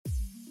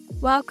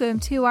Welcome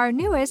to our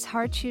newest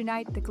Hearts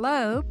Unite the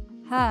Globe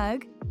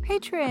Hug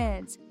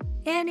patrons.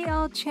 Annie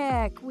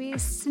Olchek, we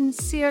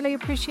sincerely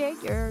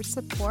appreciate your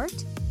support.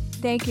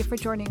 Thank you for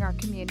joining our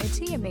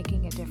community and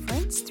making a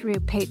difference through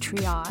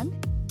Patreon.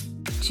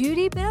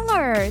 Judy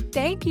Miller,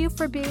 thank you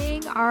for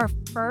being our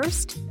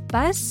first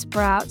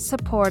Buzzsprout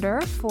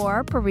supporter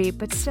for Bereaved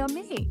But Still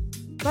Me.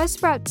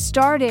 Buzzsprout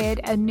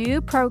started a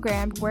new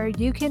program where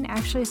you can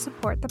actually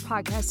support the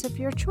podcast of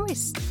your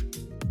choice.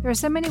 There are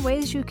so many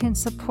ways you can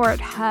support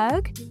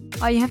HUG.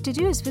 All you have to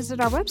do is visit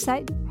our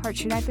website,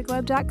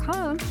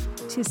 heartsunitetheglobe.com,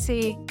 to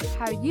see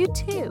how you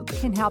too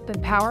can help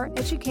empower,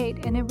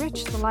 educate, and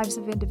enrich the lives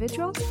of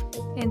individuals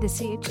in the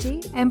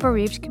CHD and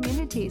bereaved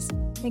communities.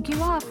 Thank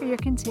you all for your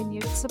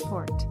continued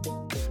support.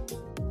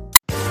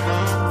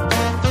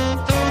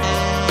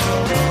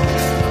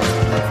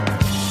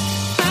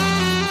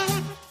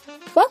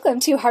 Welcome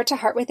to Heart to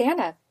Heart with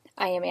Anna.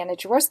 I am Anna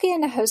Jaworski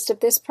and the host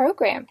of this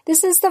program.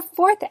 This is the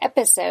fourth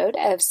episode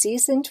of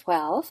Season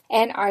 12,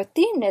 and our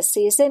theme this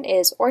season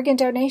is organ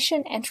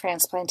donation and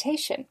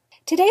transplantation.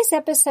 Today's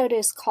episode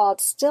is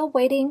called Still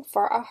Waiting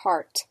for a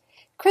Heart.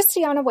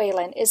 Christiana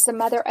Whalen is the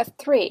mother of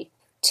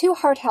two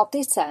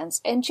heart-healthy sons,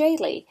 and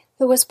Jaylee,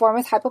 who was born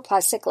with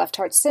hypoplastic left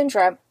heart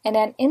syndrome and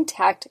an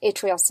intact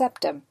atrial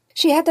septum.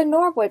 She had the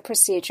Norwood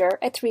procedure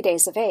at 3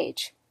 days of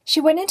age. She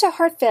went into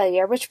heart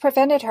failure, which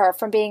prevented her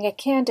from being a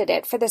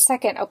candidate for the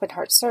second open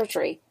heart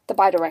surgery, the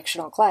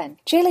bidirectional Glenn.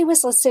 Jaylee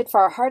was listed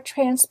for a heart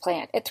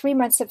transplant at 3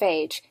 months of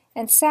age,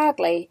 and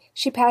sadly,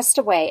 she passed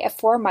away at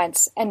 4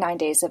 months and 9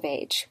 days of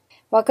age.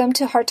 Welcome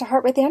to Heart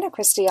with Anna,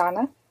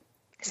 Christiana.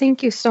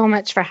 Thank you so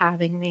much for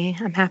having me.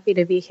 I'm happy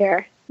to be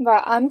here.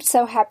 Well, I'm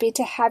so happy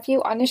to have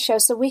you on the show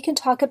so we can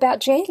talk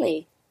about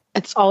Jaylee.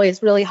 It's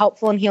always really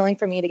helpful and healing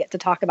for me to get to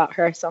talk about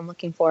her, so I'm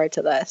looking forward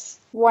to this.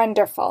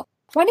 Wonderful.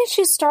 Why don't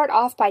you start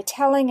off by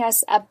telling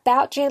us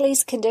about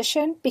Jaylee's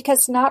condition,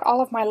 because not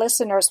all of my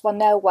listeners will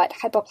know what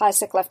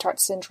hypoplastic left heart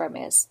syndrome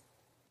is.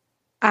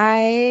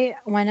 I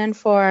went in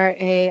for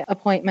an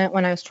appointment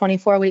when I was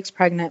 24 weeks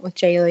pregnant with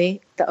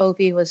Jaylee. The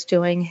OB was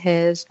doing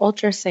his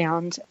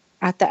ultrasound.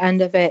 At the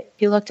end of it,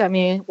 he looked at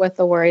me with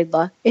a worried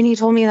look, and he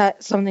told me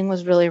that something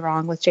was really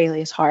wrong with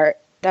Jaylee's heart.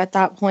 At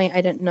that point,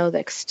 I didn't know the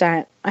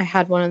extent. I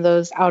had one of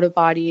those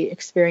out-of-body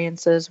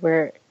experiences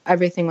where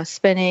everything was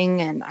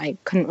spinning and I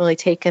couldn't really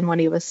take in what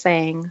he was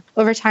saying.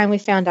 Over time, we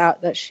found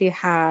out that she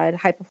had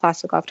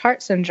hypoplastic left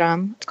heart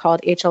syndrome. It's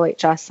called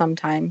HLHS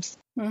sometimes.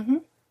 Mm-hmm.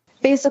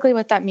 Basically,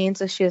 what that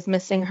means is she was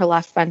missing her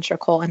left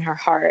ventricle in her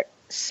heart.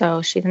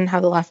 So she didn't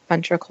have the left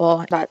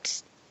ventricle.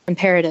 That's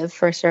imperative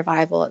for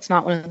survival. It's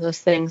not one of those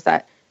things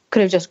that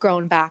could have just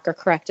grown back or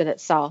corrected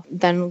itself.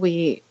 Then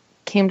we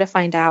came to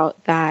find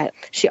out that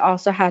she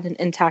also had an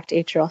intact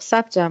atrial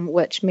septum,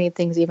 which made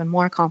things even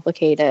more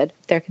complicated.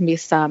 There can be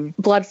some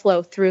blood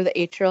flow through the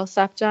atrial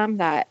septum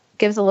that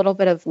gives a little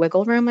bit of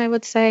wiggle room, I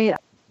would say,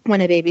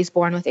 when a baby's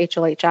born with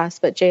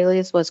HLHS, but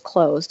Jaylee's was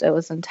closed. It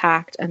was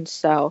intact, and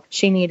so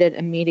she needed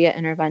immediate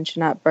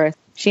intervention at birth.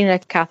 She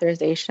needed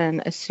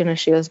catheterization as soon as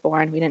she was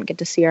born. We didn't get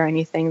to see her or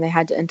anything. They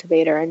had to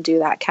intubate her and do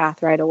that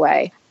cath right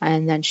away.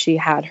 And then she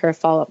had her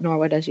follow-up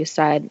Norwood, as you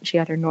said. She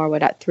had her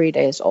Norwood at 3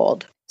 days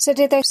old. So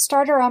did they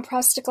start her on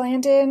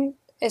prostaglandin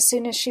as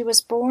soon as she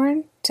was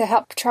born to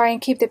help try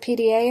and keep the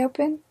PDA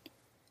open?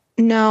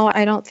 No,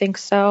 I don't think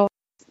so.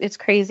 It's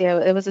crazy.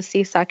 It was a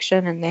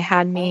C-section, and they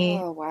had me...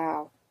 Oh,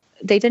 wow.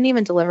 They didn't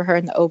even deliver her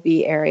in the OB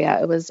area.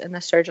 It was in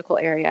the surgical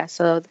area.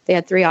 So they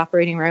had 3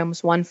 operating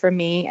rooms, one for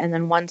me, and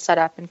then one set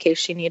up in case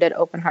she needed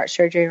open heart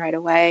surgery right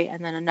away,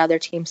 and then another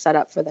team set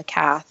up for the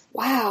cath.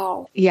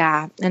 Wow.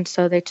 Yeah, and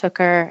so they took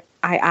her...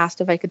 I asked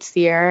if I could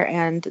see her,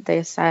 and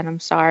they said, I'm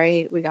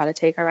sorry, we got to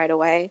take her right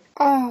away.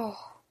 Oh.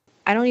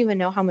 I don't even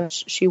know how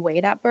much she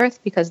weighed at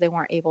birth because they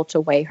weren't able to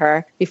weigh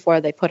her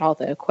before they put all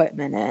the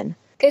equipment in.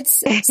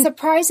 It's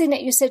surprising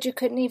that you said you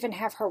couldn't even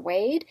have her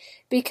weighed,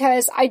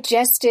 because I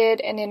just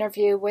did an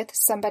interview with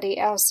somebody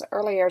else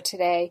earlier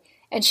today,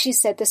 and she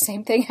said the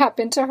same thing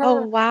happened to her.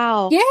 Oh,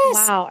 wow.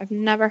 Yes. Wow. I've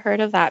never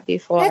heard of that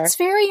before. That's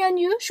very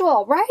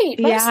unusual, right?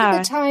 Most of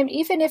the time,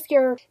 even if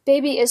your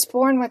baby is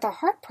born with a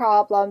heart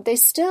problem, they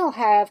still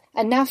have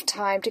enough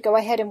time to go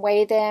ahead and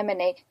weigh them, and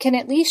they can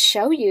at least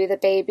show you the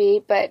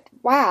baby. But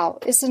wow,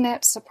 isn't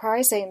that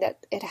surprising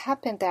that it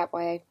happened that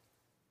way?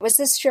 Was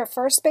this your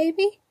first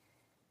baby?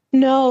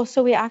 No,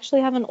 so we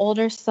actually have an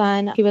older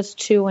son. He was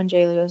 2 when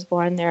Jaylee was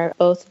born. They're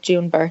both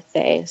June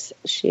birthdays.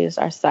 She's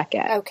our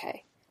second.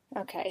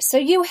 Okay, so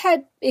you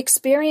had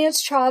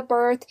experienced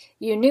childbirth,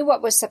 you knew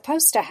what was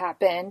supposed to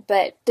happen,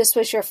 but this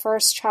was your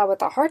first child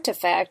with a heart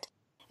defect,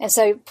 and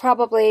so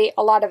probably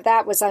a lot of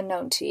that was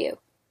unknown to you.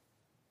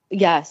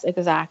 Yes,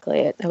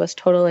 exactly. It was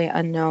totally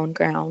unknown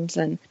grounds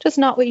and just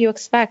not what you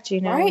expect, you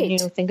know, right. When you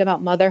think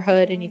about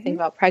motherhood and you think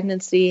about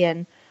pregnancy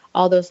and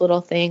all those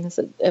little things.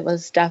 It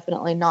was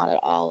definitely not at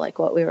all like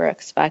what we were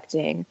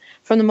expecting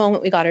from the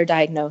moment we got our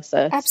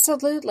diagnosis.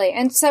 Absolutely.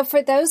 And so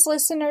for those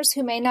listeners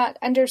who may not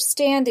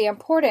understand the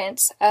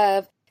importance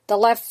of the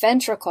left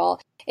ventricle,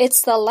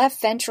 it's the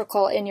left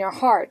ventricle in your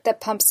heart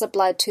that pumps the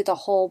blood to the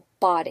whole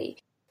body.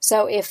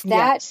 So if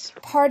that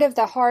part of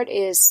the heart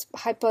is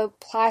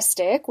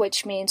hypoplastic,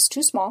 which means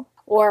too small,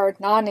 or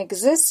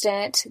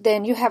non-existent,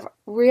 then you have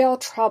real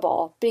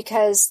trouble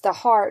because the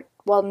heart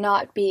will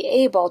not be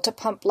able to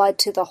pump blood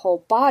to the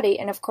whole body.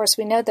 And of course,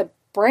 we know the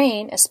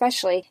brain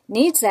especially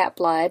needs that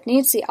blood,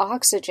 needs the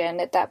oxygen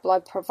that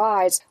blood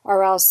provides,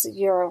 or else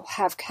you'll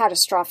have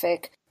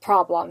catastrophic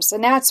problems.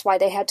 And that's why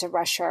they had to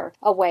rush her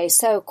away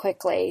so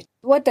quickly.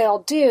 What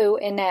they'll do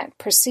in that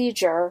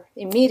procedure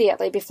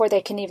immediately before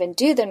they can even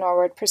do the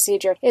Norwood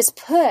procedure is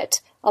put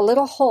a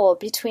little hole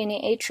between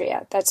the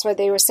atria. That's why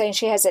they were saying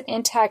she has an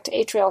intact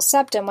atrial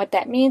septum. What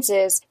that means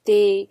is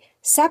the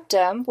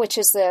septum, which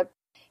is the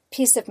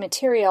piece of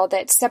material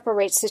that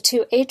separates the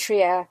two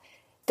atria,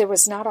 there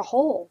was not a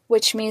hole,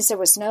 which means there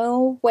was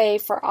no way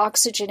for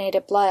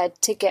oxygenated blood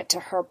to get to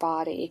her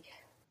body.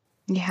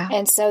 Yeah.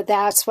 And so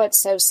that's what's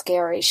so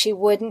scary. She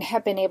wouldn't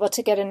have been able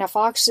to get enough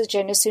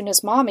oxygen as soon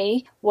as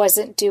mommy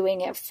wasn't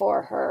doing it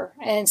for her.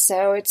 And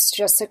so it's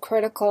just a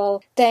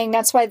critical thing.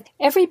 That's why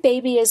every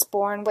baby is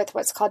born with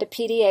what's called a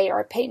PDA, or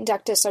a patent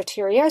ductus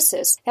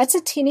arteriosus. That's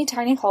a teeny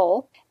tiny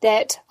hole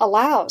that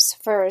allows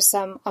for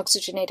some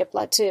oxygenated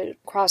blood to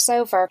cross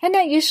over. And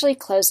that usually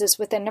closes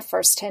within the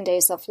first 10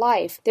 days of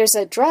life. There's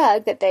a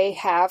drug that they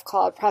have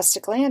called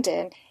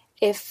prostaglandin.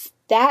 If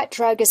that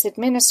drug is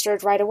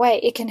administered right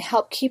away, it can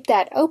help keep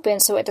that open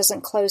so it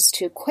doesn't close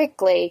too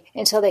quickly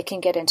until they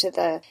can get into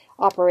the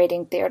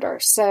operating theater.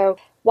 So,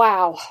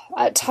 wow,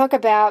 talk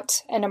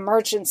about an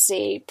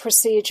emergency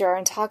procedure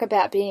and talk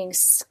about being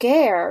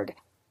scared.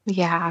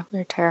 Yeah,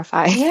 we're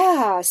terrified.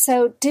 Yeah,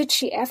 so did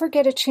she ever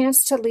get a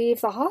chance to leave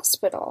the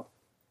hospital?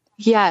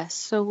 Yes,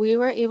 so we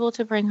were able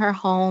to bring her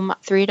home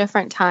 3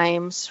 different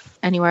times,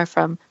 anywhere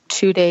from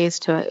 2 days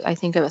to, I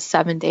think it was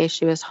 7 days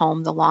she was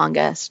home the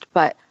longest.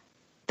 But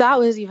that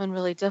was even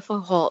really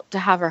difficult to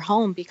have her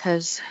home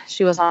because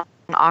she was on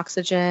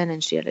oxygen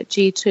and she had a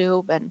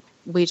G-tube, and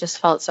we just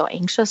felt so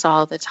anxious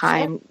all the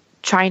time,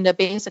 trying to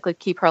basically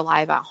keep her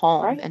alive at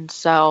home. Right. And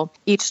so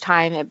each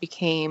time it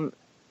became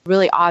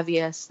really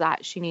obvious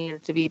that she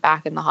needed to be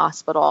back in the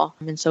hospital.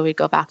 And so we'd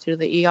go back to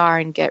the ER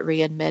and get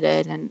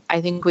readmitted. And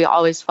I think we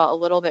always felt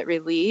a little bit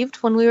relieved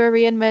when we were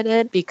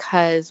readmitted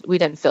because we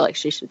didn't feel like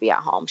she should be at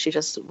home. She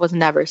just was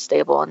never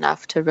stable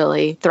enough to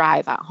really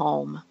thrive at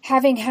home.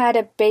 Having had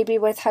a baby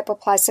with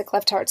hypoplastic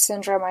left heart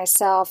syndrome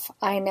myself,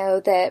 I know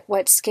that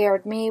what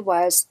scared me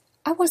was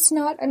I was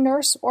not a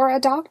nurse or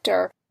a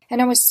doctor.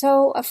 And I was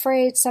so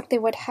afraid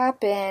something would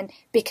happen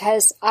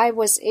because I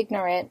was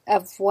ignorant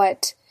of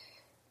what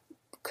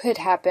could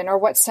happen or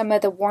what some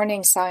of the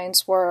warning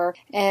signs were.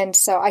 And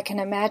so I can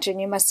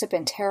imagine you must have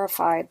been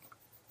terrified.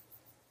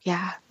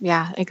 Yeah,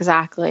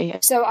 exactly.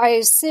 So I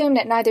assume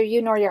that neither you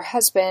nor your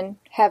husband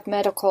have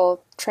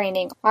medical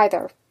training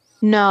either.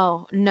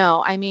 No.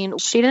 I mean,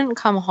 she didn't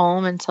come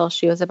home until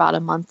she was about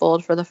a month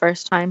old for the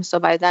first time. So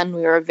by then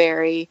we were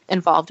very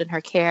involved in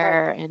her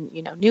care and,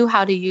 knew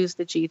how to use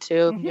the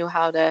G-tube, knew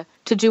how to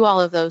do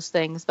all of those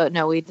things. But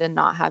no, we did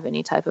not have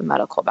any type of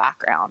medical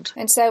background.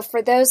 And so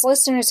for those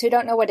listeners who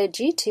don't know what a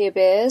G-tube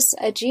is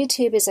a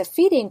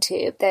feeding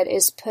tube that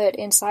is put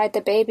inside the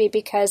baby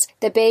because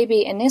the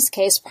baby, in this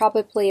case,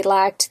 probably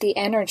lacked the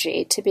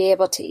energy to be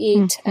able to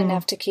eat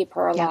enough to keep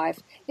her alive.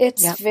 Yep.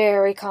 It's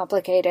very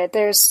complicated.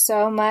 There's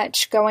so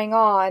much going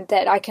on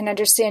that I can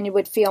understand you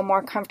would feel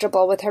more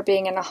comfortable with her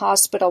being in a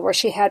hospital where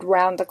she had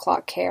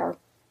round-the-clock care.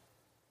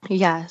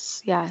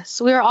 Yes.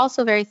 We were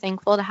also very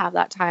thankful to have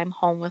that time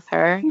home with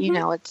her.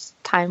 It's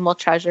time we'll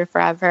treasure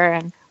forever.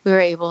 And we were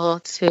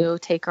able to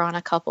take her on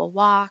a couple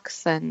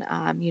walks and,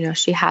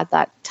 she had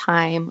that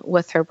time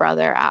with her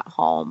brother at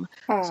home.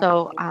 Oh.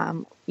 So,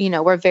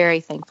 we're very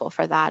thankful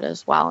for that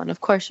as well. And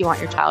of course, you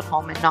want your child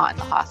home and not in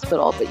the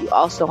hospital, but you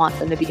also want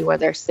them to be where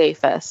they're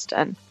safest.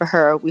 And for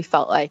her, we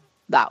felt like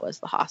that was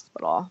the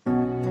hospital.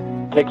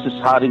 Texas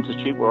Heart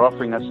Institute were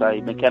offering us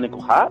a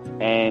mechanical heart,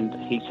 and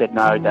he said,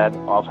 "No, Dad,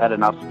 I've had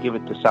enough. Give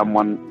it to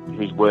someone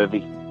who's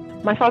worthy."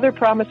 My father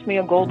promised me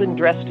a golden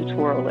dress to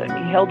twirl in.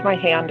 He held my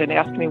hand and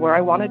asked me where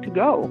I wanted to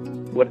go.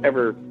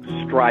 Whatever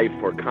strife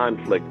or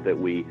conflict that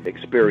we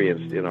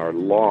experienced in our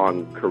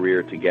long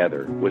career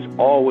together was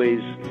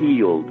always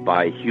healed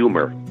by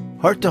humor.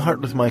 Heart to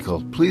Heart with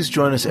Michael. Please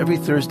join us every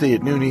Thursday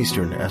at noon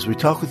Eastern as we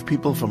talk with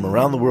people from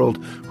around the world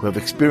who have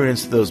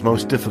experienced those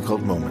most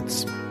difficult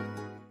moments.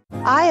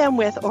 I am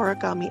with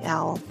Origami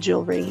Owl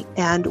Jewelry,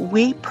 and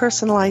we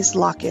personalize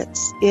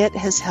lockets. It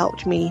has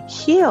helped me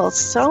heal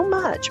so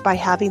much by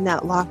having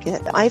that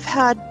locket. I've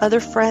had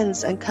other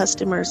friends and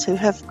customers who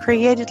have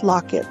created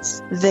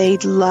lockets. They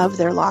love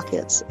their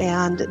lockets,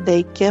 and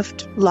they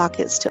gift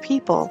lockets to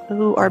people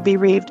who are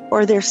bereaved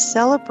or they're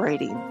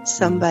celebrating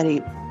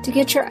somebody. To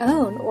get your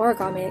own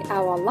Origami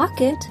Owl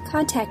locket,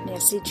 contact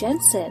Nancy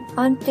Jensen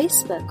on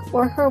Facebook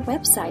or her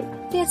website,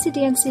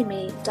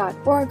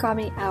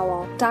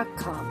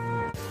 fancydancymeme.origamiOwl.com.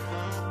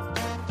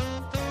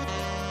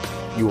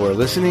 You are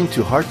listening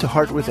to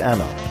Heart with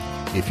Anna.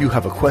 If you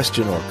have a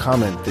question or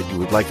comment that you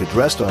would like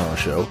addressed on our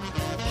show,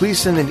 please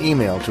send an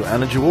email to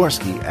Anna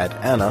Jaworski at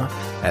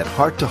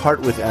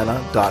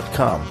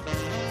anna@hearttoheartwithanna.com.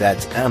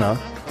 That's Anna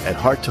at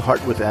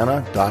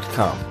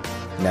hearttoheartwithanna.com.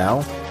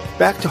 Now,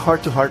 back to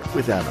Heart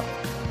with Anna.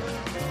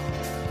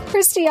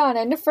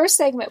 Christiana, in the first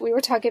segment, we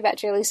were talking about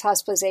Jaylee's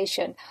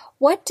hospitalization.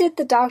 What did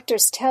the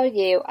doctors tell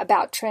you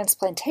about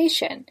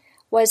transplantation?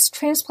 Was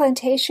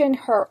transplantation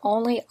her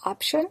only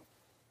option?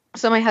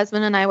 So my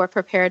husband and I were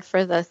prepared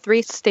for the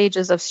 3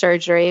 stages of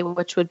surgery,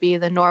 which would be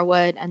the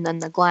Norwood and then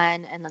the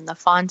Glenn and then the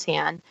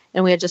Fontan.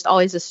 And we had just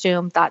always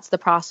assumed that's the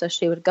process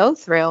she would go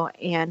through.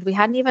 And we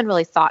hadn't even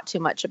really thought too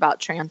much about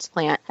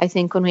transplant. I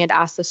think when we had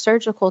asked the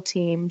surgical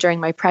team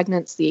during my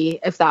pregnancy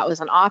if that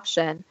was an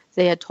option,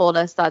 they had told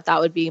us that that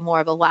would be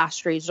more of a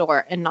last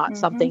resort and not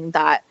something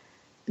that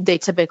they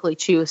typically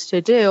choose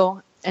to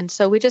do. And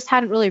so we just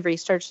hadn't really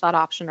researched that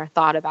option or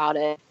thought about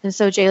it. And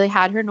so Jaylee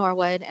had her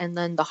Norwood, and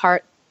then the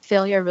heart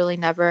failure really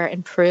never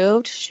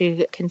improved.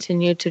 She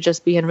continued to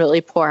just be in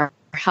really poor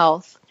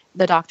health.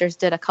 The doctors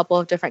did a couple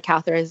of different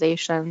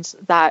catheterizations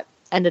that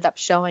ended up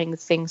showing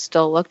things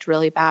still looked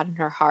really bad in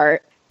her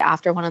heart.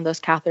 After one of those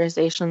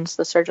catheterizations,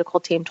 the surgical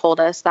team told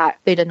us that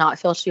they did not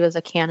feel she was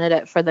a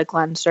candidate for the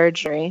Glenn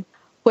surgery,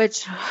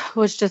 which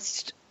was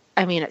just,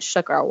 it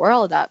shook our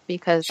world up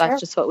because that's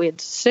just what we had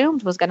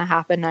assumed was going to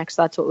happen next.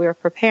 That's what we were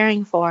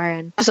preparing for.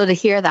 And so to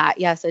hear that,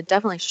 yes, it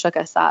definitely shook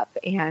us up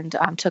and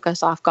took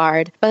us off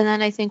guard. But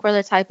then I think we're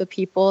the type of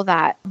people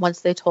that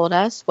once they told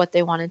us what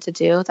they wanted to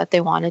do, that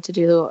they wanted to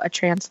do a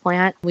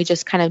transplant, we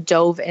just kind of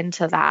dove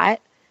into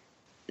that.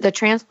 The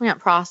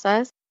transplant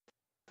process,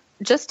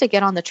 just to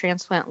get on the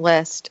transplant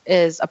list,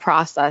 is a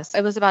process.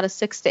 It was about a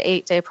 6 to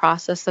 8 day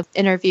process of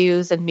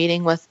interviews and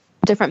meeting with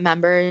different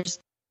members,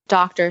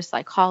 doctors,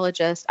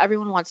 psychologists.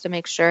 Everyone wants to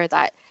make sure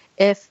that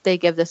if they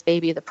give this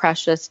baby the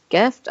precious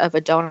gift of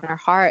a donor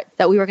heart,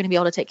 that we were going to be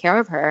able to take care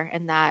of her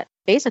and that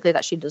basically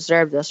that she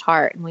deserved this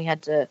heart. And we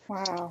had to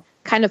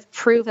kind of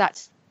prove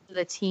that to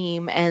the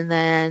team. And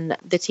then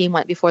the team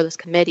went before this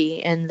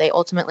committee and they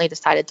ultimately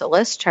decided to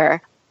list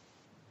her.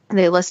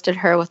 They listed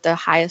her with the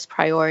highest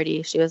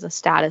priority. She was a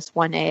status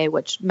 1A,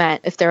 which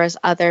meant if there was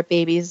other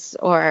babies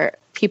or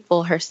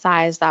people her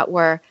size that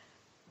were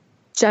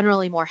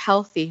generally more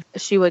healthy,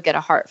 she would get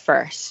a heart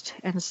first.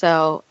 And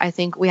so I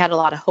think we had a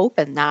lot of hope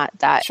in that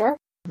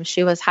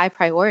she was high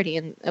priority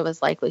and it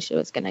was likely she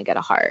was going to get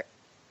a heart.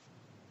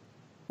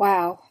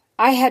 Wow.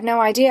 I had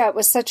no idea it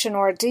was such an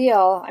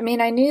ordeal.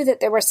 I knew that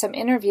there were some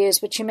interviews,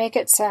 but you make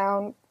it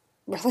sound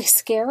really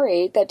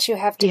scary that you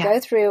have to go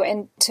through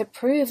and to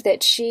prove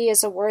that she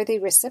is a worthy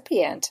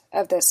recipient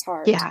of this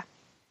heart. Yeah.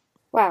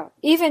 Wow.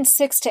 Even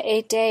 6 to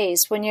 8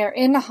 days when you're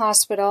in the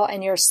hospital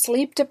and you're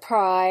sleep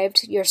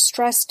deprived, you're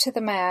stressed to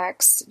the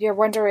max, you're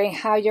wondering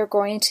how you're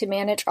going to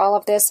manage all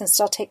of this and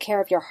still take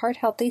care of your heart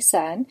healthy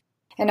son.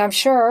 And I'm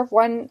sure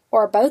one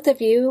or both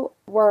of you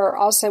were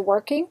also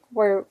working.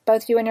 Were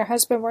both you and your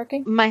husband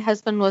working? My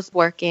husband was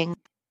working.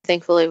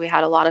 Thankfully, we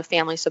had a lot of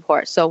family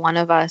support. So one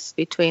of us,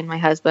 between my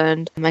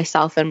husband,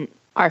 myself, and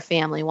our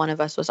family, one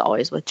of us was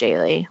always with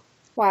Jaylee.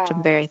 Wow. Which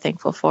I'm very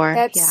thankful for.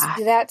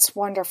 That's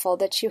wonderful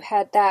that you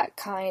had that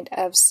kind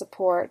of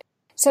support.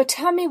 So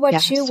tell me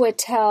what you would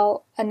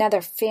tell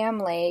another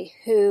family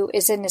who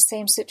is in the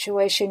same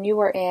situation you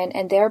were in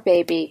and their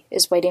baby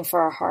is waiting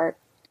for a heart.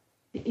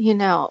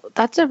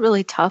 That's a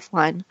really tough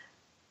one.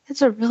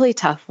 It's a really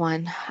tough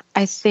one.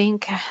 I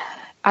think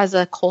as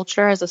a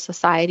culture, as a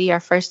society, our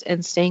first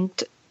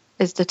instinct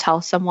is to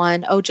tell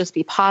someone, just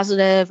be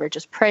positive or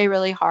just pray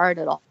really hard,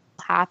 it'll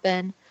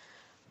happen.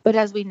 But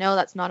as we know,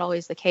 that's not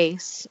always the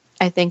case.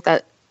 I think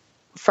that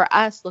for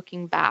us,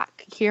 looking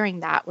back, hearing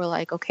that, we're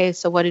like, okay,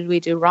 so what did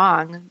we do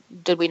wrong?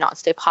 Did we not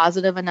stay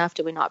positive enough?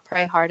 Did we not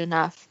pray hard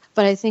enough?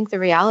 But I think the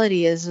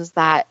reality is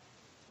that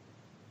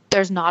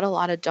there's not a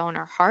lot of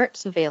donor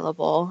hearts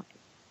available.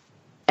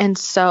 And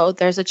so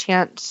there's a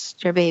chance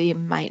your baby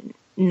might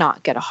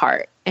not get a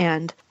heart.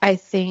 And I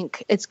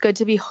think it's good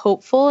to be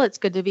hopeful. It's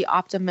good to be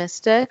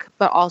optimistic,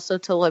 but also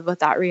to live with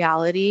that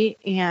reality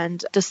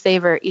and to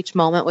savor each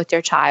moment with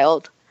your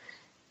child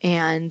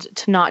and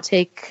to not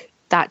take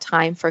that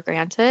time for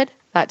granted,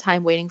 that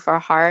time waiting for a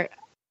heart.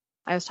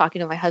 I was talking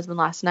to my husband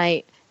last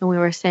night and we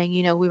were saying,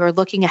 we were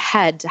looking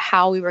ahead to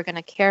how we were going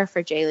to care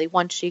for Jaylee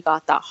once she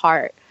got that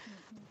heart.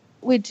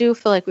 We do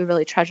feel like we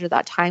really treasure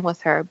that time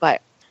with her,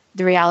 but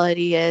the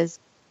reality is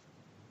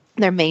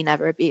there may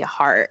never be a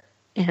heart.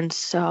 And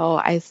so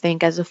I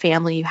think as a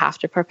family, you have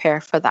to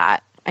prepare for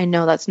that. I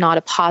know that's not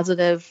a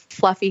positive,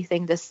 fluffy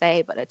thing to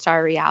say, but it's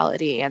our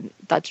reality. And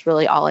that's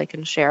really all I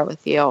can share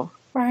with you.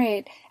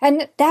 Right.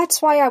 And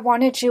that's why I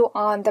wanted you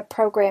on the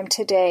program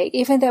today,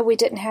 even though we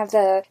didn't have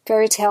the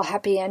fairy tale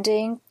happy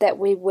ending that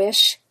we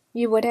wish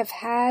you would have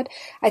had.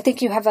 I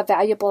think you have a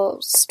valuable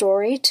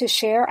story to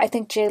share. I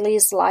think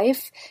Jaylee's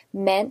life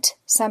meant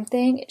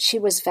something. She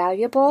was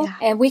valuable,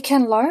 and we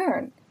can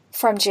learn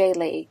from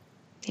Jaylee.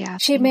 Yeah,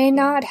 she may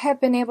not have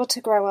been able to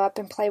grow up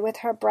and play with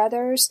her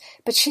brothers,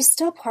 but she's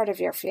still part of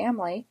your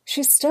family.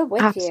 She's still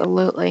with you.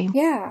 Absolutely.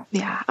 Yeah.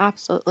 Yeah,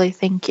 absolutely.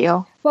 Thank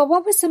you. Well,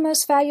 what was the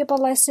most valuable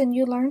lesson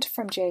you learned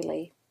from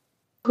Jaylee?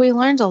 We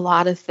learned a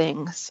lot of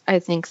things, I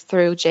think,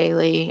 through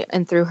Jaylee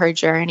and through her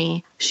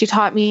journey. She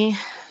taught me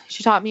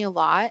a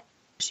lot.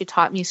 She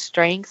taught me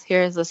strength.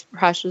 Here's this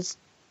precious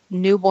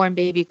newborn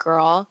baby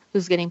girl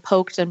who's getting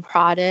poked and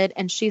prodded,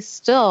 and she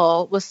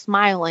still was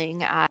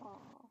smiling at,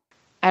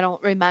 I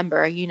don't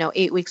remember,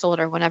 8 weeks old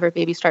or whenever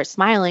baby starts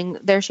smiling,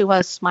 there she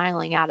was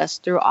smiling at us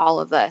through all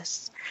of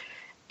this.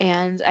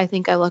 And I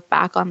think I look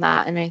back on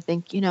that and I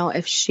think,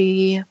 if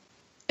she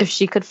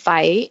could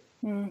fight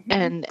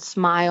and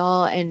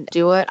smile and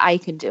do it, I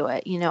can do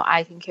it.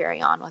 I can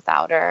carry on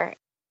without her.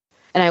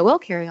 And I will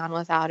carry on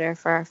without her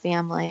for our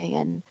family.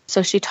 And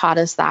so she taught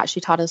us that.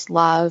 She taught us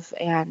love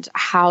and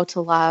how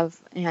to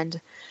love. And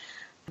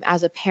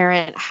as a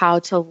parent, how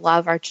to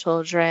love our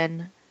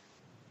children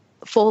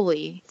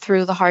fully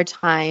through the hard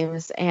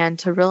times and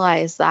to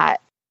realize that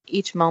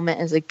each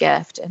moment is a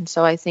gift. And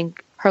so I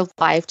think her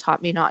life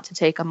taught me not to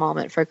take a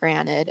moment for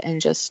granted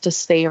and just to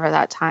savor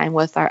that time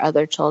with our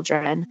other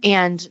children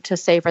and to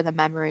savor the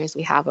memories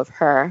we have of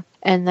her.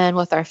 And then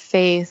with our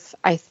faith,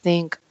 I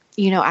think,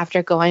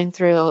 after going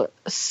through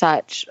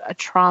such a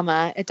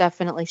trauma, it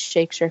definitely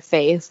shakes your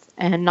faith.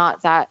 And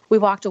not that we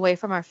walked away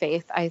from our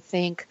faith. I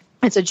think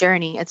it's a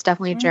journey. It's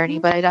definitely a journey,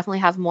 but I definitely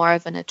have more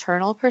of an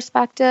eternal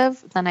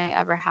perspective than I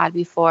ever had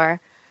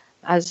before.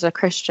 As a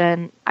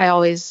Christian, I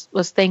always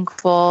was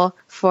thankful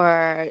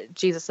for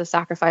Jesus'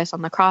 sacrifice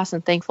on the cross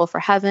and thankful for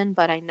heaven,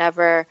 but I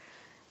never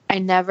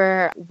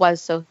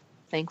was so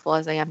thankful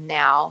as I am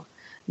now,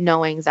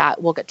 knowing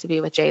that we'll get to be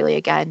with Jaylee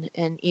again.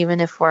 And even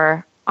if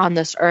we're on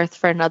this earth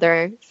for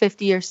another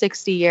 50 or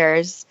 60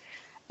 years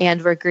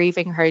and we're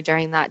grieving her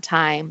during that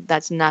time,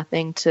 that's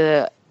nothing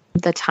to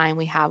the time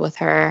we have with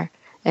her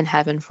in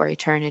heaven for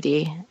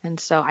eternity. And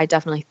so I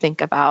definitely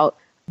think about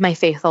my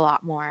faith a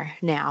lot more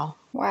now.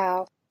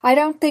 Wow. I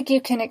don't think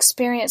you can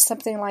experience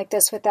something like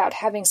this without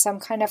having some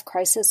kind of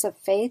crisis of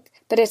faith,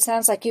 but it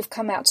sounds like you've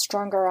come out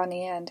stronger on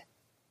the end.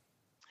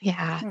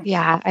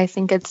 Yeah. I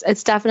think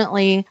it's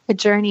definitely a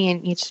journey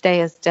and each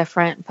day is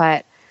different,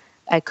 but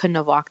I couldn't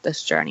have walked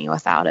this journey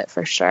without it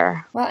for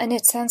sure. Well, and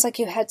it sounds like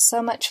you had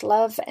so much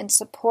love and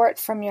support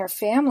from your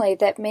family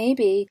that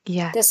maybe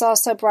this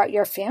also brought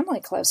your family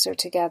closer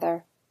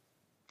together.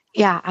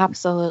 Yeah,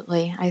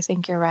 absolutely. I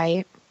think you're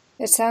right.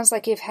 It sounds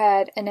like you've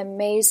had an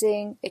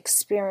amazing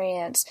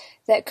experience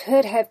that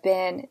could have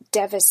been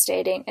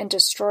devastating and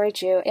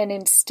destroyed you, and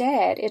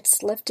instead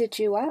it's lifted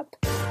you up.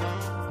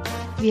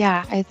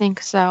 Yeah, I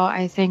think so.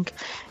 I think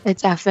it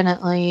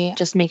definitely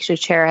just makes you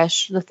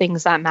cherish the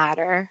things that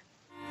matter.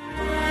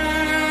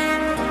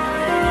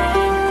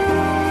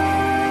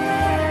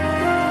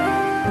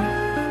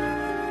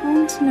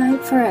 Home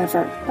Tonight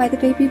Forever by the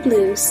Baby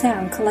Blue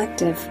Sound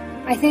Collective.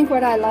 I think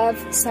what I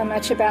love so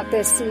much about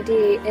this CD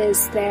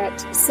is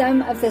that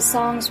some of the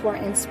songs were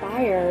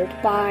inspired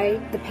by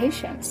the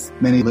patients.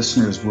 Many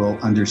listeners will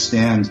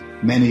understand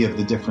many of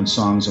the different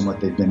songs and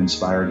what they've been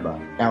inspired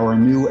by. Our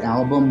new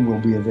album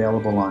will be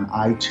available on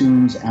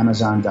iTunes,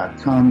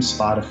 Amazon.com,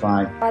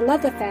 Spotify. I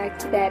love the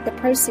fact that the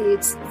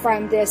proceeds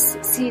from this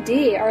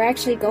CD are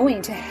actually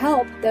going to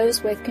help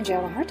those with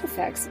congenital heart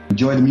defects.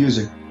 Enjoy the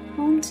music.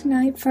 Home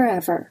Tonight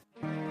Forever.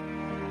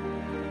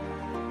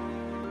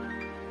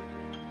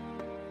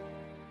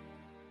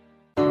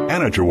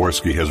 Anna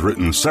Jaworski has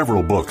written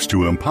several books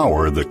to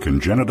empower the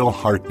congenital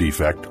heart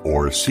defect,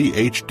 or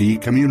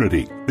CHD,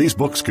 community. These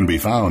books can be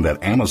found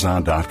at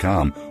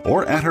Amazon.com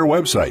or at her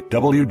website,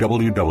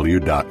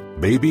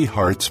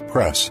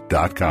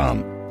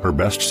 www.babyheartspress.com. Her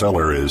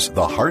bestseller is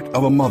The Heart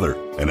of a Mother,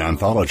 an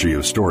anthology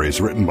of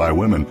stories written by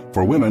women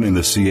for women in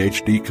the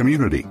CHD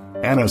community.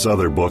 Anna's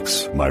other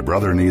books, My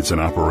Brother Needs an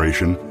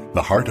Operation,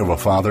 The Heart of a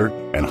Father,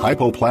 and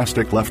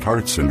Hypoplastic Left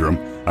Heart Syndrome,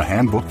 a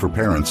handbook for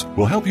parents,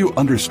 will help you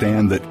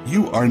understand that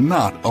you are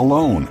not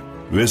alone.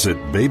 Visit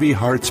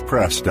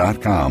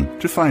babyheartspress.com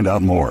to find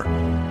out more.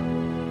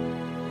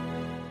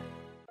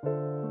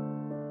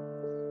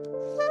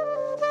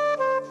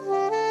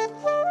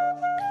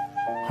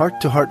 Heart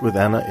to Heart with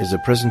Anna is a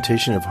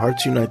presentation of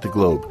Hearts Unite the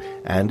Globe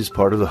and is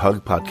part of the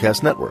Hug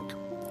Podcast Network.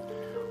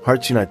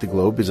 Hearts Unite the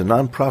Globe is a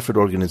non-profit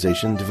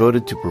organization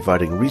devoted to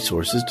providing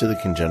resources to the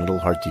congenital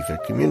heart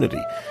defect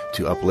community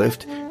to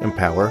uplift,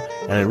 empower,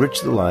 and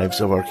enrich the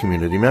lives of our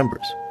community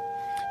members.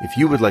 If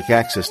you would like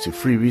access to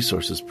free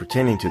resources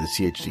pertaining to the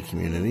CHD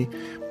community,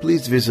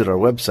 please visit our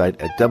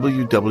website at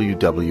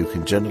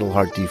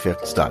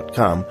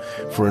www.congenitalheartdefects.com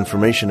for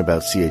information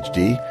about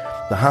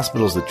CHD, the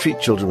hospitals that treat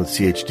children with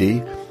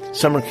CHD,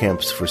 summer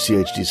camps for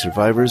CHD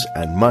survivors,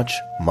 and much,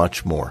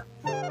 much more.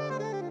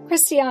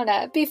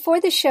 Christiana,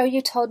 before the show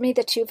you told me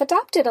that you've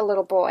adopted a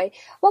little boy.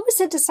 What was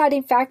the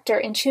deciding factor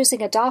in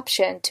choosing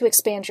adoption to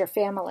expand your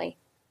family?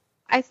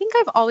 I think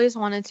I've always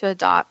wanted to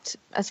adopt.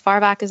 As far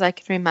back as I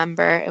can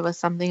remember, it was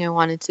something I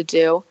wanted to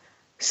do.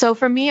 So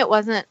for me, it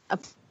wasn't a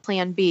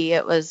plan B,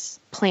 it was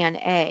plan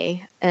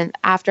A. And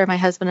after my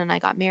husband and I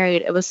got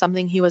married, it was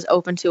something he was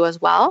open to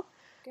as well.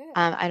 Good.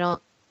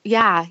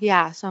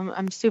 So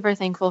I'm super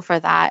thankful for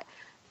that.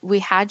 We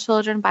had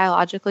children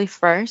biologically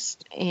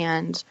first,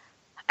 and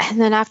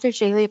then after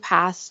Jaylee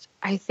passed,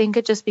 I think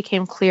it just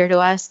became clear to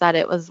us that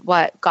it was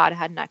what God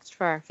had next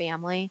for our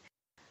family.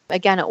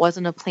 Again, it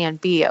wasn't a plan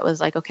B. It was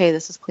like, okay,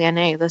 this is plan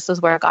A. This is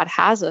where God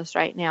has us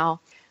right now.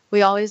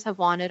 We always have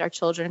wanted our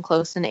children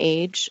close in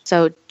age.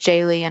 So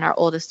Jaylee and our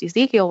oldest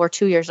Ezekiel were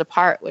 2 years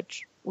apart,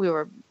 which we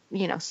were,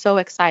 so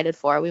excited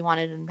for. We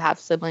wanted them to have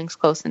siblings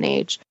close in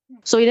age.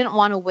 So we didn't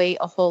want to wait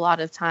a whole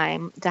lot of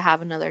time to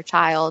have another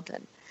child.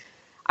 And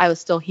I was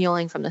still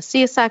healing from the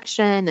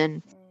C-section,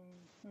 and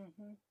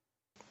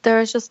there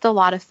was just a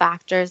lot of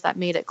factors that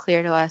made it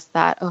clear to us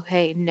that,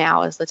 okay,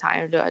 now is the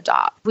time to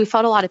adopt. We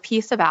felt a lot of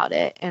peace about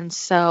it, and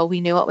so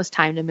we knew it was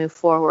time to move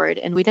forward.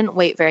 And we didn't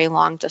wait very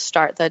long to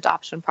start the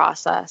adoption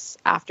process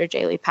after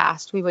Jaylee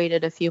passed. We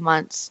waited a few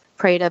months,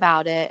 prayed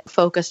about it,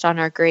 focused on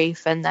our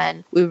grief, and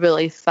then we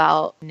really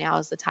felt now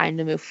is the time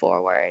to move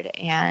forward.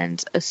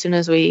 And as soon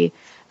as we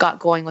got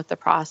going with the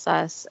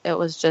process, it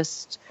was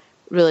just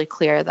really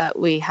clear that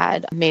we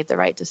had made the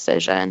right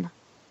decision.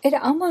 It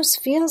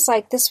almost feels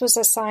like this was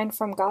a sign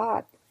from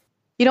God.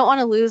 You don't want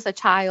to lose a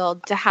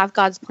child. To have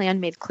God's plan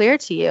made clear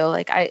to you.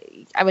 Like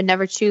I would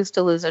never choose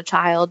to lose a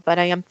child, but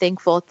I am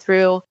thankful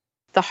through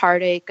the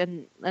heartache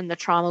and the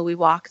trauma we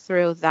walked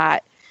through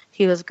that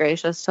He was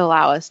gracious to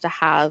allow us to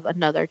have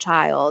another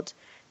child.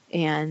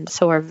 And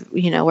so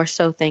we're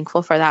so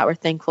thankful for that. We're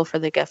thankful for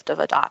the gift of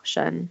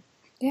adoption.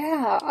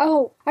 Yeah.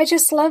 Oh, I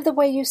just love the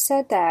way you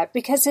said that,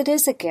 because it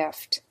is a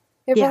gift.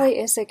 It really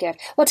is a gift.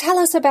 Well, tell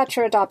us about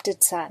your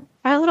adopted son.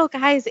 Our little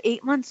guy is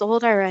 8 months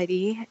old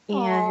already,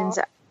 and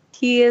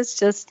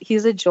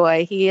he's a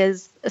joy. He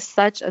is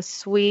such a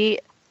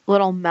sweet,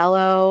 little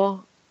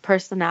mellow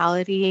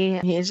personality.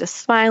 He's just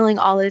smiling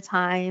all the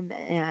time,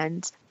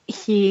 and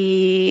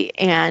he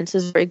and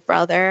his big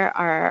brother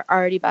are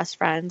already best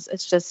friends.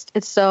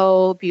 It's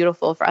so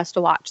beautiful for us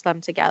to watch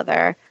them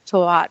together, to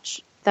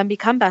watch them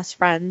become best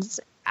friends.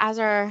 As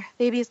our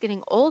baby is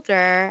getting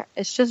older,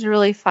 it's just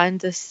really fun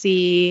to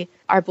see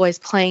our boys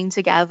playing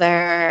together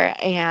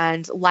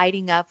and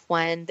lighting up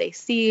when they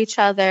see each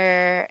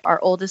other. Our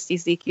oldest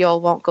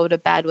Ezekiel won't go to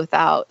bed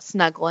without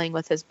snuggling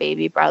with his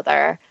baby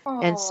brother.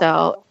 Aww. And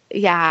so,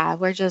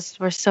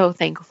 we're so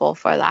thankful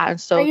for that. And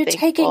so are you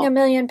taking a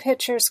million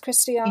pictures,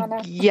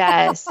 Christiana?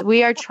 Yes,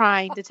 we are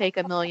trying to take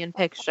a million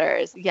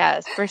pictures.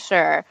 Yes, for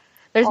sure.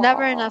 There's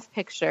never enough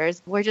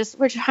pictures. We're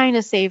trying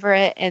to savor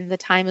it, and the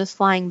time is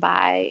flying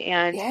by.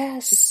 And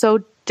it's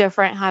so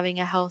different having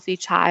a healthy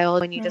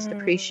child when you just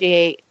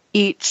appreciate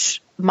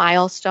each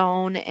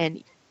milestone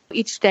and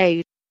each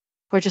day.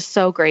 We're just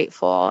so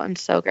grateful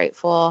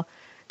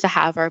to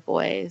have our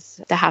boys,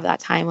 to have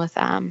that time with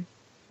them.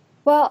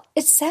 Well,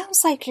 it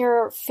sounds like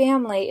your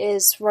family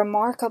is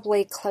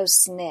remarkably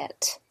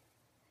close-knit.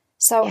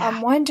 So I'm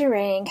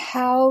wondering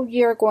how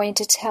you're going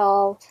to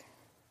tell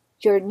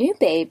your new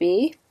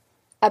baby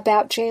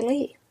about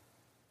Jaylee.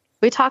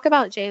 We talk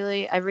about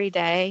Jaylee every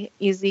day.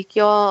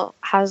 Ezekiel,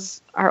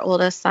 our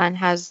oldest son,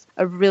 has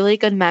a really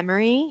good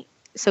memory.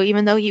 So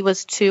even though he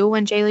was 2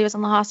 when Jaylee was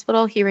in the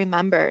hospital, he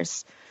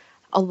remembers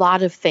a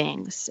lot of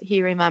things.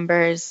 He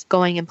remembers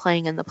going and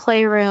playing in the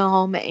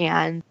playroom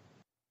and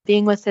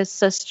being with his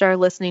sister,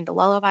 listening to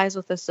lullabies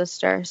with his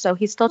sister. So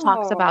he still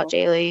talks about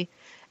Jaylee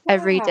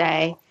every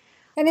day.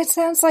 And it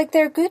sounds like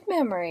they're good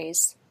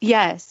memories.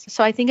 Yes.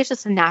 So I think it's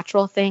just a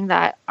natural thing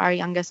that our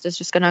youngest is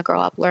just going to grow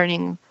up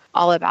learning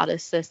all about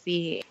his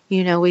sissy.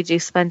 We do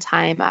spend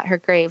time at her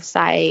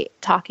gravesite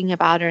talking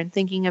about her and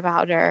thinking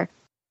about her.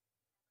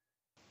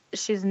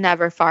 She's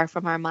never far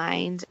from our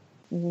mind.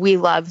 We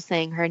love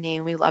saying her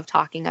name. We love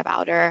talking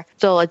about her.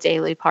 Still a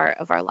daily part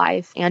of our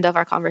life and of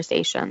our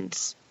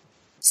conversations.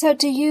 So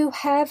do you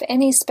have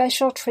any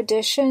special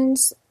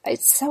traditions?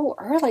 It's so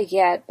early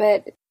yet,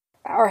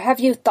 or have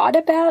you thought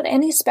about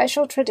any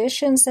special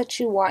traditions that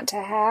you want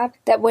to have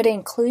that would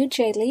include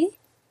Jaylee?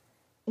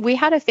 We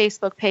had a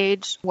Facebook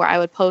page where I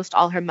would post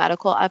all her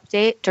medical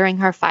update during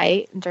her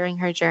fight, during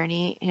her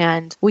journey,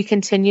 and we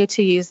continue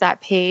to use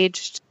that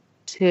page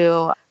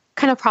to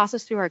kind of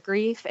process through our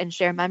grief and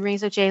share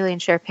memories of Jaylee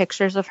and share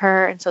pictures of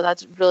her. And so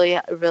that's really,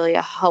 really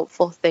a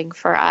helpful thing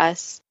for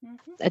us.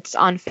 It's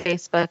on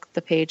Facebook.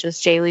 The page is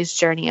Jaylee's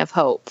Journey of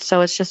Hope. So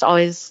it's just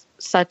always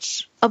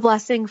such a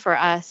blessing for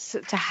us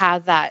to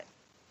have that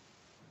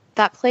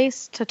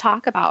place to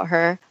talk about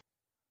her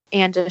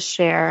and to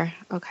share.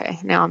 Okay,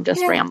 now I'm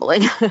just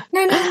rambling.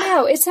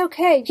 No, it's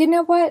okay. You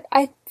know what?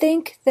 I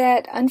think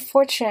that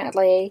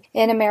unfortunately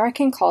in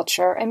American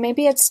culture, and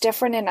maybe it's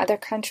different in other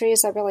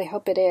countries, I really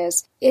hope it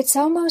is, it's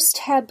almost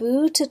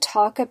taboo to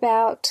talk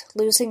about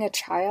losing a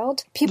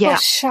child. People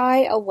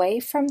shy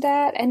away from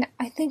that, and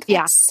I think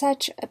that's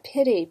such a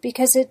pity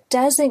because it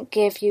doesn't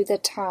give you the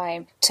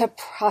time to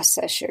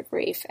process your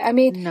grief. I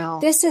mean,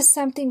 this is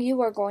something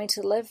you are going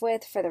to live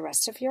with for the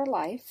rest of your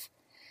life.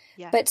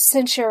 But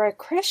since you're a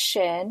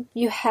Christian,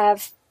 you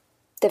have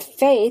the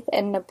faith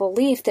and the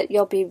belief that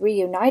you'll be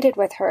reunited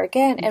with her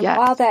again. And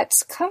while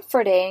that's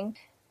comforting,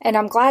 and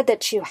I'm glad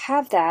that you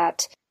have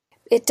that,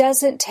 it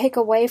doesn't take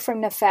away from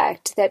the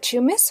fact that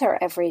you miss her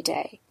every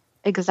day.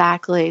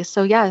 Exactly.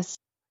 So yes,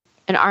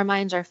 in our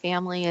minds, our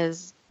family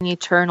is an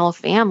eternal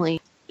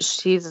family.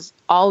 She's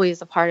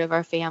always a part of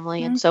our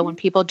family. And so when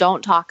people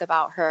don't talk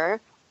about her,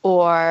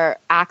 or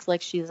act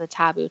like she's a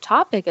taboo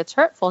topic, it's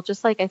hurtful,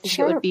 just like I think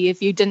it would be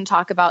if you didn't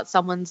talk about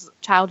someone's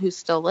child who's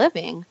still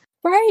living.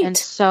 Right. And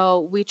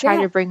so we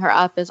try to bring her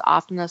up as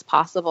often as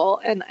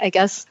possible. And I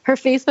guess her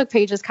Facebook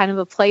page is kind of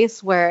a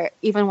place where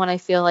even when I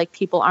feel like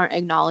people aren't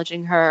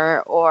acknowledging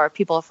her or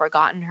people have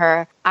forgotten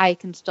her, I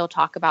can still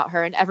talk about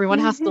her and everyone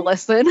has to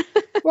listen.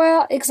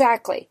 Well,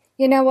 exactly.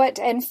 You know what?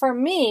 And for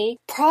me,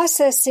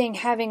 processing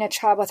having a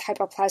child with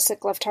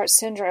hypoplastic left heart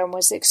syndrome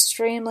was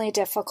extremely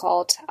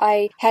difficult.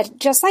 I had,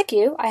 just like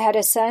you, I had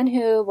a son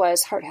who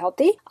was heart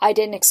healthy. I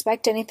didn't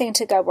expect anything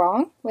to go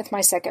wrong with my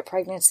second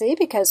pregnancy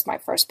because my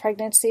first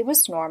pregnancy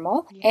was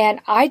normal. And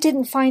I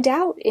didn't find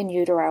out in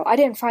utero. I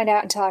didn't find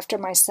out until after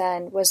my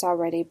son was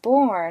already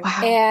born.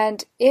 Wow.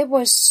 And it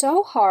was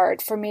so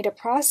hard for me to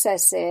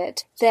process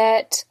it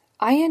that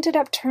I ended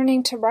up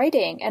turning to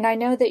writing, and I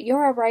know that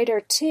you're a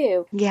writer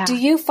too. Yeah. Do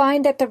you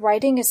find that the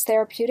writing is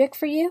therapeutic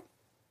for you?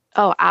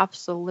 Oh,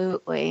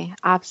 absolutely.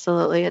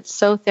 Absolutely. It's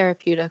so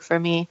therapeutic for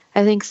me.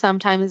 I think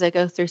sometimes I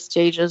go through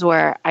stages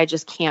where I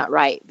just can't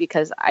write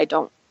because I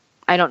don't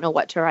know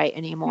what to write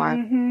anymore.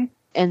 Mm-hmm.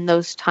 In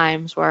those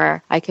times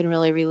where I can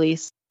really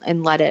release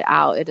and let it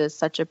out, it is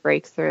such a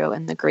breakthrough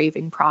in the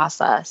grieving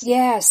process.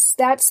 Yes,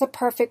 that's the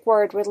perfect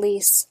word,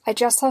 release. I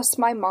just lost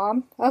my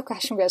mom. Oh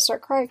gosh, I'm going to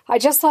start crying. I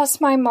just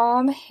lost my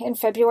mom in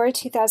February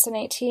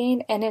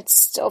 2018, and it's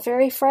still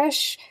very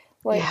fresh.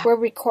 We're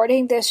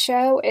recording this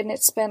show, and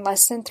it's been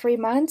less than 3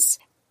 months.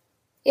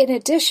 In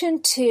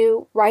addition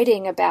to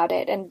writing about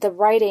it and the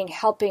writing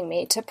helping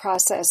me to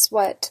process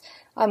what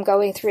I'm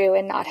going through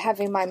and not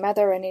having my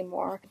mother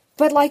anymore.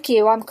 But like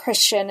you, I'm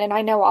Christian, and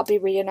I know I'll be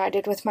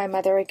reunited with my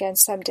mother again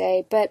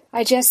someday. But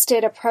I just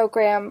did a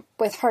program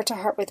with Heart to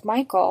Heart with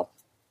Michael,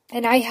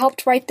 and I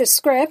helped write the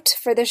script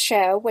for the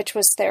show, which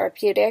was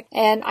therapeutic.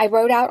 And I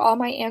wrote out all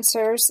my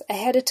answers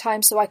ahead of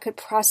time so I could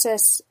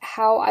process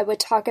how I would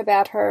talk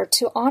about her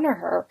to honor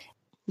her.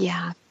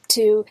 Yeah.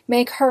 To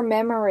make her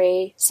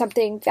memory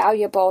something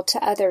valuable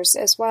to others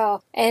as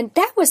well. And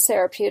that was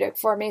therapeutic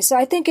for me. So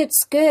I think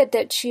it's good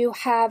that you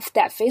have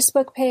that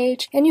Facebook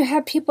page and you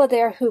have people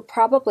there who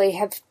probably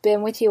have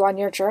been with you on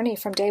your journey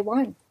from day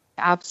one.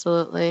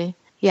 Absolutely.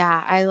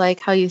 Yeah, I like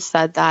how you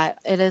said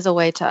that. It is a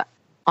way to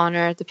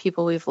honor the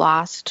people we've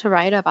lost, to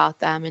write about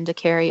them and to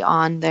carry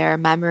on their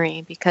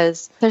memory,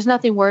 because there's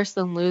nothing worse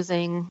than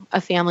losing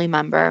a family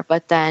member,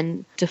 but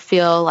then to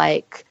feel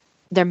like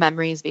their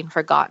memory is being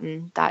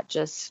forgotten, that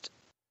just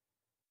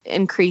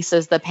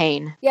increases the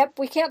pain. Yep,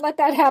 we can't let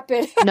that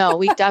happen. No,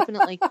 we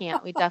definitely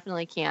can't. We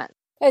definitely can't.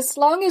 As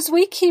long as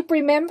we keep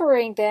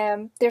remembering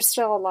them, they're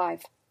still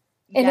alive.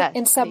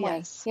 In some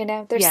way, you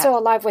know, they're still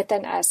alive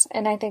within us.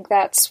 And I think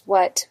that's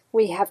what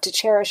we have to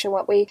cherish and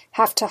what we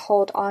have to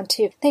hold on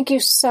to. Thank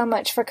you so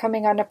much for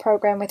coming on the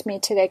program with me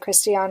today,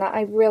 Christiana.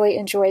 I really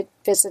enjoyed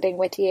visiting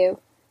with you.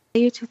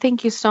 You too.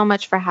 Thank you so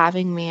much for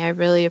having me. I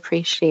really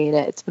appreciate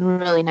it. It's been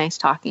really nice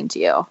talking to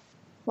you.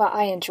 Well,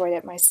 I enjoyed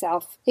it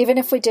myself. Even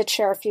if we did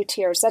share a few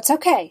tears, that's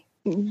okay.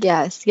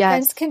 Yes.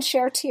 Friends can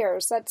share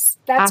tears. That's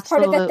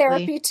part of the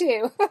therapy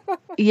too.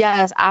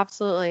 Yes,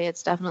 absolutely.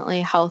 It's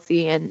definitely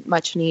healthy and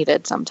much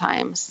needed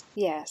sometimes.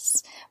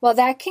 Yes. Well,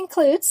 that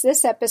concludes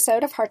this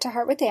episode of Heart to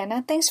Heart with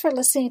Anna. Thanks for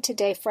listening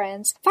today,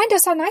 friends. Find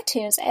us on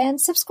iTunes and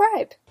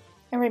subscribe.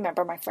 And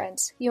remember, my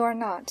friends, you are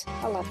not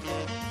alone.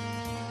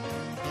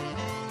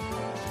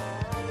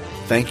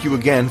 Thank you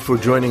again for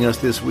joining us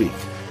this week.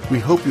 We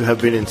hope you have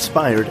been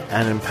inspired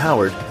and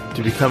empowered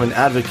to become an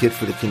advocate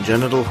for the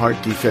congenital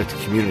heart defect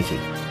community.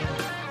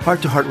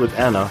 Heart to Heart with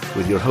Anna,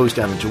 with your host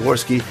Anna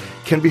Jaworski,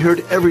 can be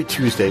heard every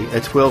Tuesday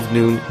at 12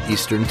 noon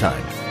Eastern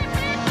Time.